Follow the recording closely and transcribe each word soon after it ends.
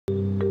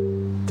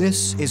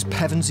This is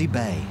Pevensey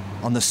Bay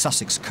on the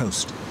Sussex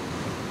coast.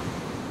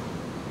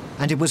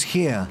 And it was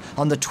here,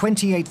 on the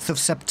 28th of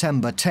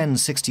September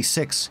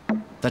 1066,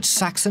 that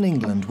Saxon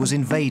England was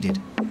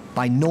invaded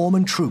by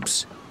Norman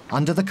troops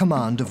under the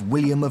command of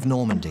William of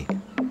Normandy,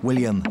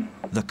 William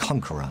the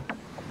Conqueror.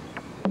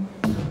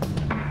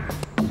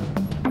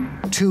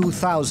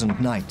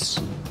 2,000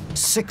 knights,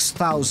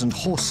 6,000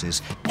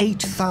 horses,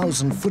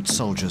 8,000 foot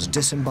soldiers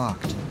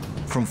disembarked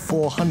from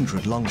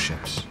 400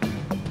 longships.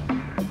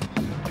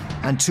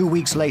 And 2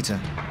 weeks later,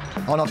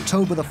 on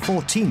October the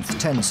 14th,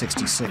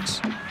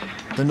 1066,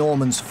 the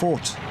Normans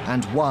fought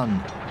and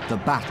won the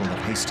Battle of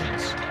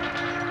Hastings.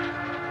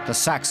 The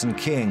Saxon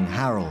king,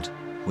 Harold,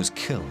 was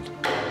killed.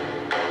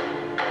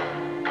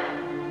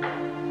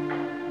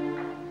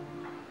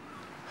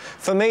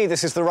 For me,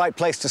 this is the right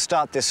place to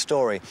start this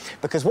story,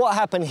 because what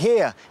happened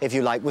here, if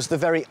you like, was the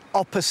very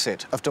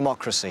opposite of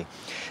democracy.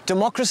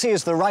 Democracy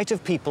is the right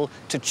of people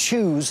to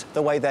choose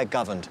the way they're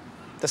governed.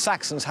 The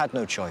Saxons had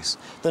no choice.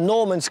 The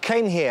Normans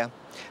came here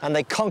and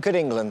they conquered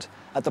England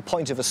at the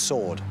point of a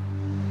sword.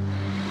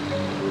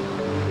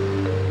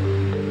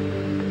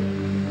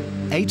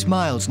 8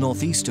 miles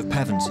northeast of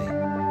Pevensey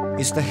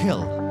is the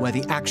hill where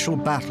the actual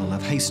Battle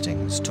of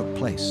Hastings took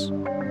place.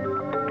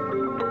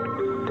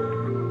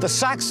 The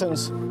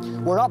Saxons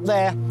were up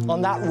there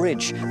on that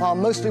ridge,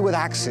 armed mostly with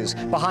axes,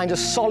 behind a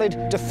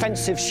solid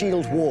defensive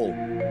shield wall.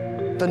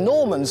 The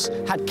Normans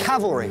had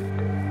cavalry,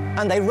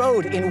 and they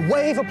rode in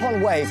wave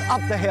upon wave up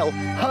the hill,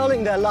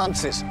 hurling their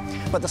lances.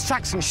 But the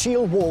Saxon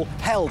shield wall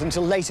held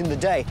until late in the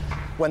day,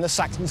 when the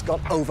Saxons got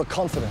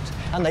overconfident,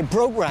 and they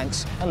broke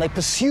ranks, and they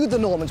pursued the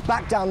Normans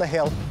back down the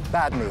hill.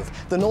 Bad move.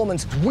 The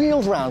Normans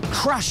wheeled round,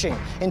 crashing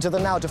into the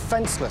now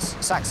defenseless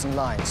Saxon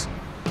lines,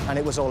 and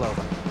it was all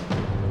over.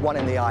 One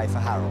in the eye for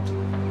Harold.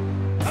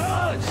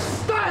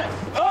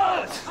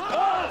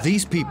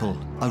 These people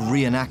are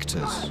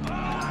reenactors.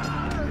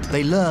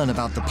 They learn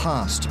about the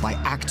past by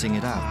acting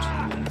it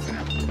out.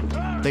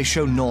 They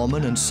show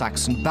Norman and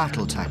Saxon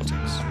battle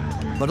tactics,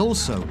 but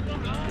also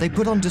they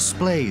put on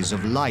displays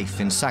of life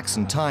in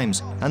Saxon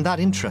times, and that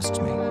interests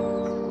me.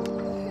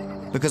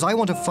 Because I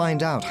want to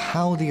find out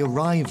how the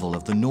arrival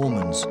of the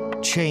Normans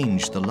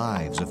changed the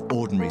lives of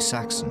ordinary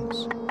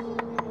Saxons.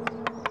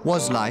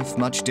 Was life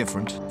much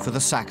different for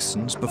the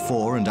Saxons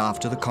before and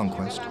after the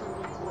conquest?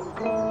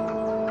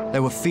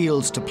 There were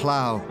fields to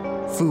plough,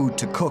 food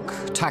to cook,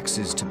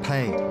 taxes to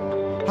pay.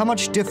 How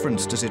much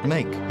difference does it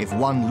make if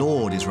one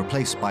lord is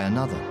replaced by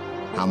another?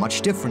 How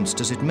much difference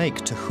does it make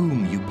to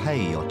whom you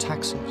pay your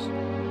taxes?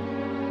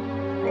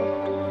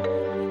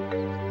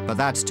 But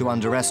that's to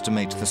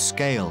underestimate the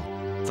scale,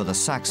 for the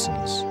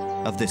Saxons,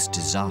 of this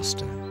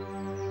disaster.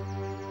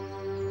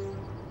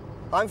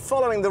 I'm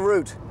following the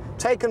route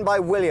taken by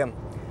William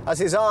as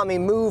his army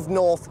moved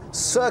north,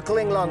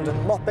 circling London,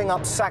 mopping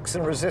up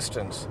Saxon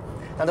resistance.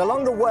 And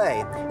along the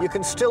way, you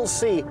can still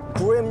see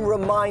grim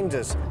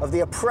reminders of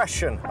the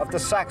oppression of the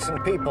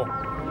Saxon people.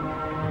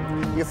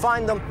 You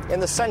find them in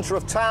the center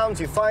of towns,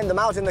 you find them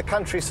out in the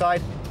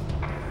countryside.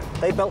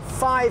 They built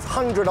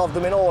 500 of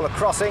them in all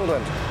across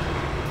England.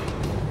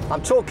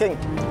 I'm talking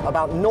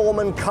about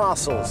Norman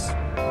castles.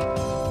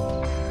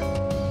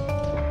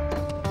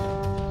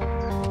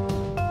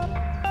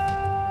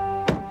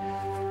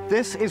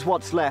 This is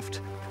what's left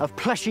of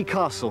Pleshy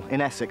Castle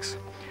in Essex,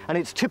 and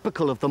it's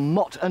typical of the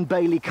Motte and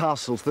Bailey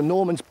castles the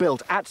Normans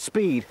built at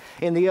speed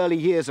in the early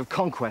years of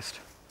conquest.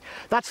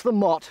 That's the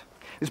Motte.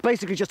 It's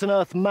basically just an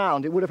earth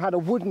mound. It would have had a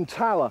wooden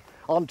tower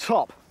on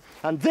top.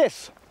 And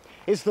this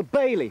is the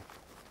Bailey,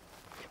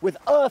 with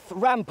earth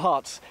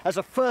ramparts as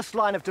a first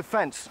line of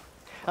defense.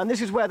 And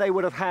this is where they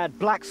would have had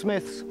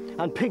blacksmiths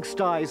and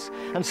pigsties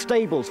and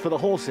stables for the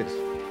horses.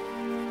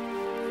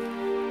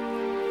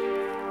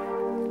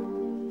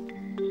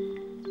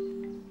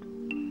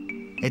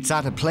 It's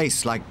at a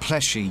place like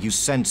Pleshy you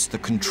sense the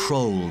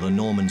control the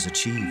Normans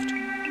achieved.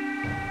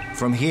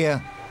 From here,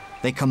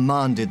 they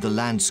commanded the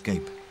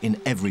landscape in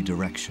every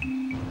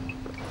direction.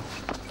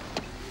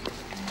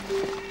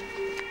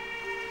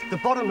 The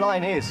bottom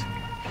line is,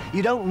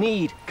 you don't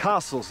need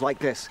castles like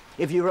this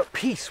if you're at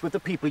peace with the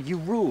people you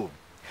rule.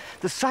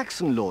 The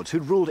Saxon lords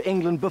who'd ruled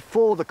England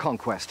before the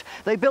conquest,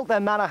 they built their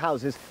manor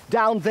houses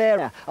down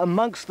there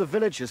amongst the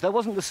villages. There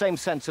wasn't the same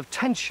sense of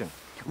tension.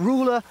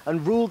 Ruler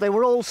and ruled, they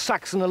were all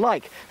Saxon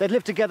alike. They'd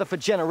lived together for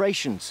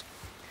generations.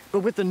 But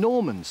with the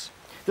Normans,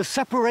 the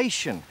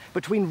separation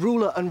between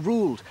ruler and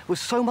ruled was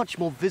so much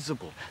more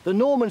visible. The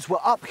Normans were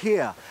up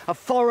here, a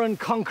foreign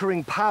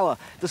conquering power.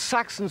 The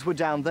Saxons were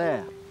down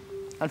there.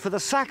 And for the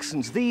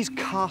Saxons, these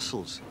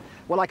castles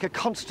were like a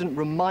constant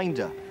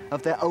reminder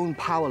of their own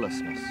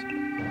powerlessness.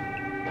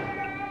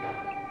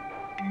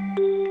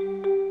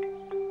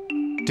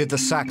 Did the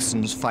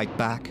Saxons fight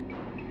back?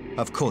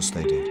 Of course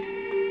they did.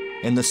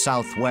 In the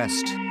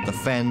southwest, the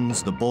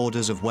fens, the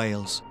borders of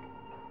Wales.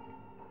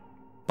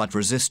 But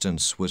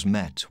resistance was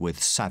met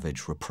with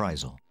savage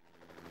reprisal.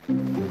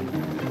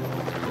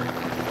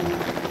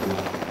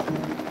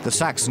 The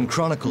Saxon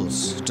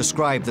chronicles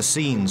describe the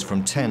scenes from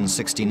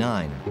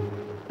 1069,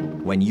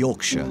 when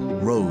Yorkshire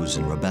rose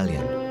in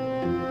rebellion.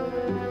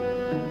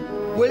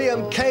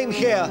 William came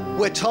here,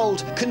 we're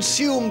told,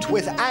 consumed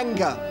with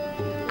anger,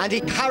 and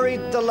he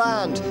harried the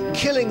land,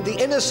 killing the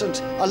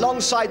innocent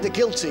alongside the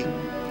guilty.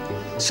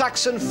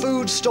 Saxon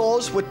food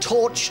stores were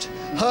torched,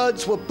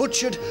 herds were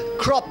butchered,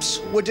 crops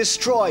were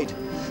destroyed.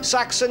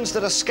 Saxons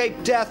that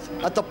escaped death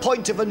at the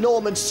point of a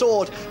Norman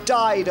sword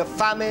died of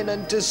famine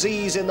and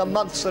disease in the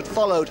months that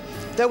followed.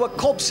 There were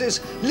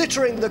corpses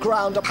littering the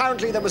ground.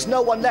 Apparently there was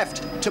no one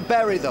left to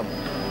bury them.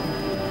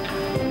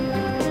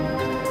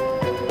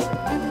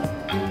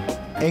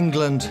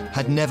 England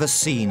had never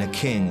seen a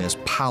king as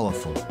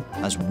powerful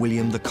as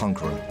William the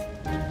Conqueror.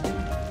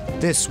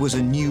 This was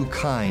a new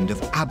kind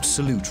of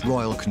absolute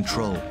royal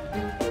control.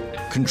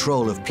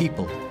 Control of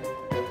people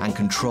and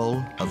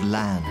control of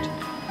land.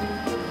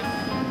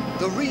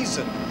 The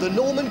reason the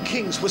Norman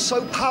kings were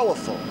so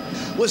powerful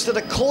was that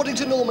according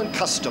to Norman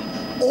custom,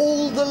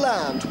 all the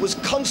land was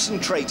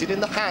concentrated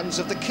in the hands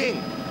of the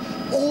king.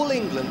 All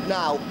England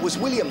now was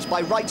William's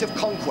by right of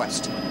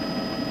conquest.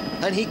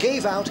 And he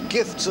gave out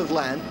gifts of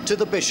land to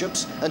the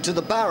bishops and to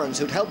the barons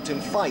who'd helped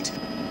him fight.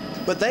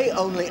 But they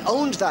only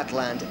owned that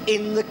land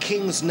in the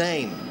king's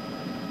name.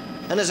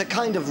 And as a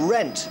kind of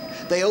rent,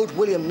 they owed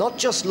William not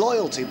just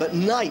loyalty, but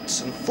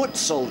knights and foot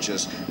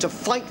soldiers to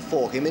fight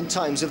for him in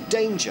times of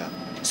danger.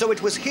 So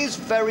it was his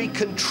very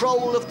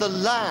control of the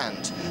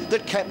land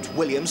that kept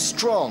William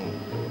strong.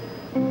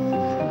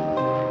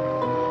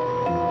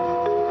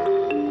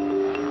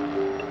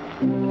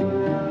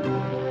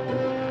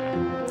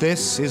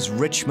 This is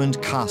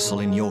Richmond Castle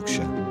in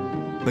Yorkshire,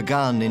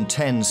 begun in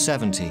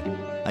 1070,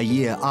 a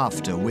year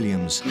after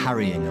William's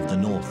harrying of the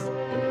north.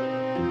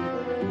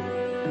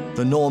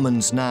 The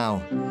Normans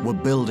now were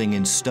building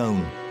in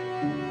stone.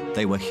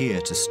 They were here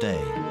to stay.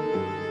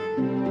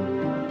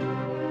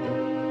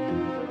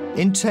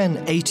 In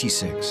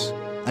 1086,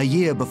 a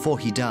year before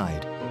he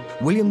died,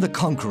 William the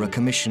Conqueror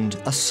commissioned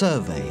a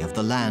survey of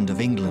the land of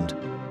England,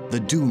 the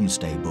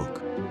Domesday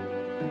Book.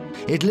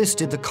 It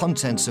listed the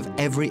contents of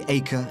every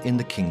acre in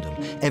the kingdom,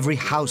 every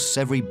house,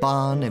 every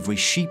barn, every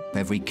sheep,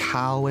 every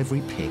cow,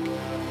 every pig.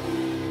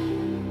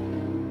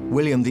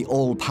 William the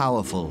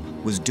All-Powerful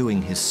was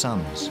doing his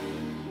sums,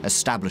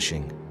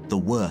 establishing the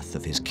worth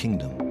of his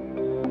kingdom.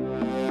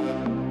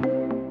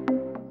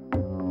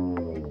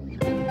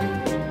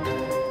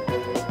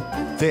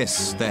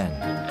 This, then,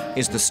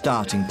 is the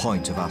starting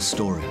point of our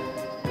story.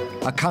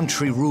 A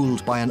country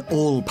ruled by an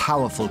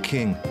all-powerful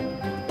king,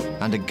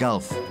 and a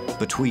gulf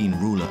between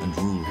ruler and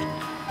ruled.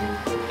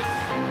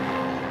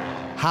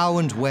 How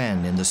and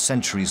when, in the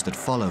centuries that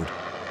followed,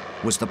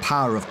 was the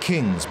power of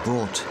kings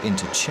brought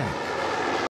into check?